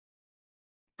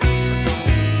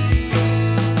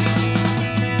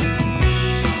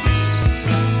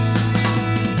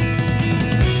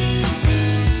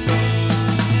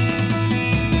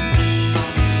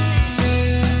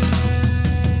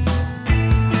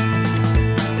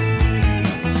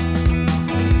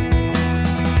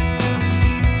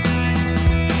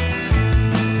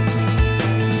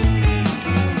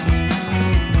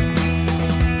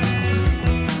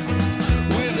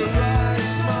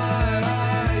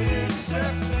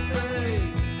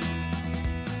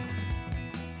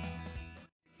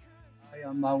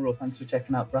Mauro, thanks for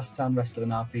checking out Brasstown Wrestling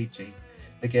RPG,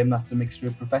 the game that's a mixture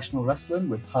of professional wrestling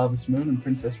with Harvest Moon and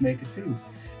Princess Maker 2.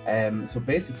 So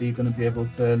basically you're going to be able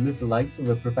to live the life of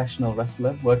a professional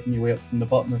wrestler, working your way up from the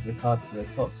bottom of the card to the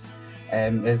top.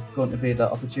 There's going to be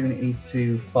the opportunity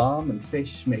to farm and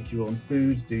fish, make your own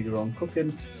food, do your own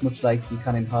cooking, much like you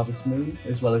can in Harvest Moon,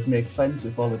 as well as make friends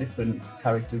with all the different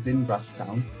characters in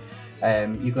Brasstown.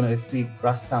 You're going to see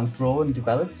Brasstown grow and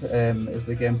develop as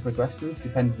the game progresses,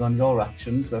 depending on your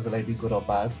actions, whether they be good or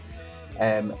bad.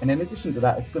 And in addition to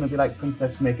that, it's going to be like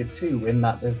Princess Maker 2, in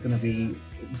that there's going to be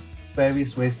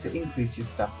various ways to increase your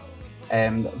stats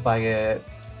by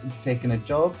taking a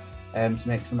job to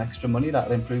make some extra money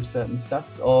that'll improve certain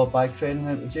stats, or by training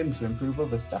at the gym to improve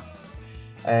other stats.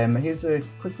 Here's a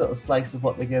quick little slice of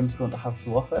what the game's going to have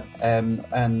to offer,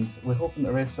 and we're hoping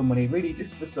to raise some money really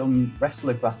just for some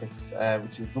wrestler graphics,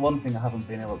 which is the one thing I haven't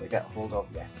been able to get hold of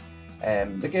yet.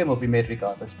 The game will be made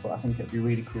regardless, but I think it'd be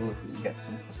really cool if we can get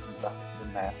some custom graphics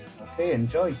in there. Okay,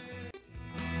 enjoy!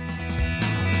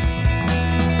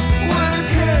 When I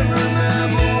can't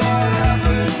remember what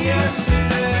happened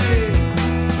yesterday,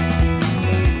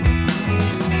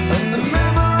 and the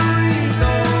memories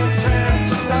don't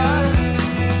tantalize,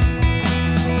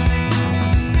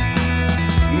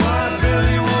 my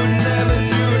Billy would never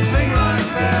do a thing like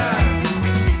that.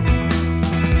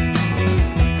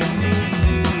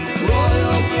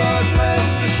 Royal bloodless,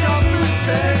 the shopping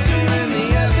center in the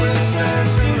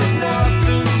epicenter of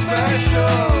nothing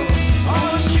special.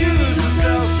 Always choose the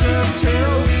self-serve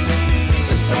tales,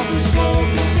 the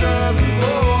self-spoken southern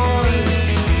voice.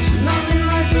 She's nothing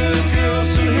like the girls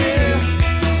from here.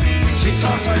 She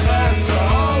talks like that to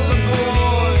all the boys.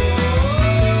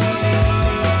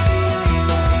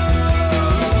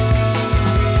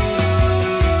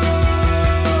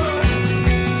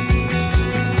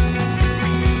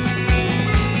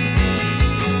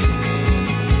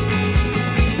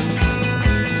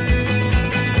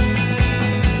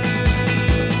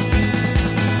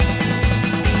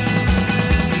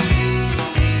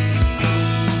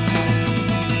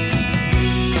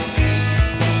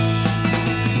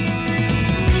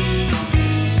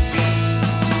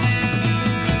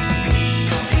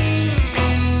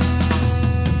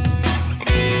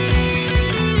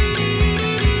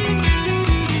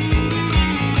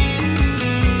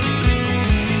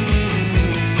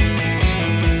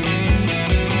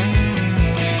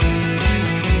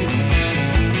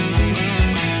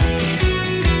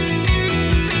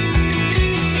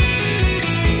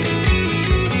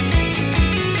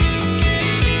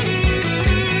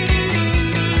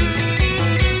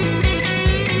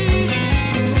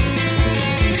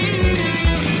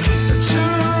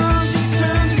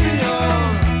 Turns me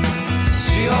on.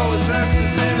 She always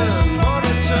answers in a morning.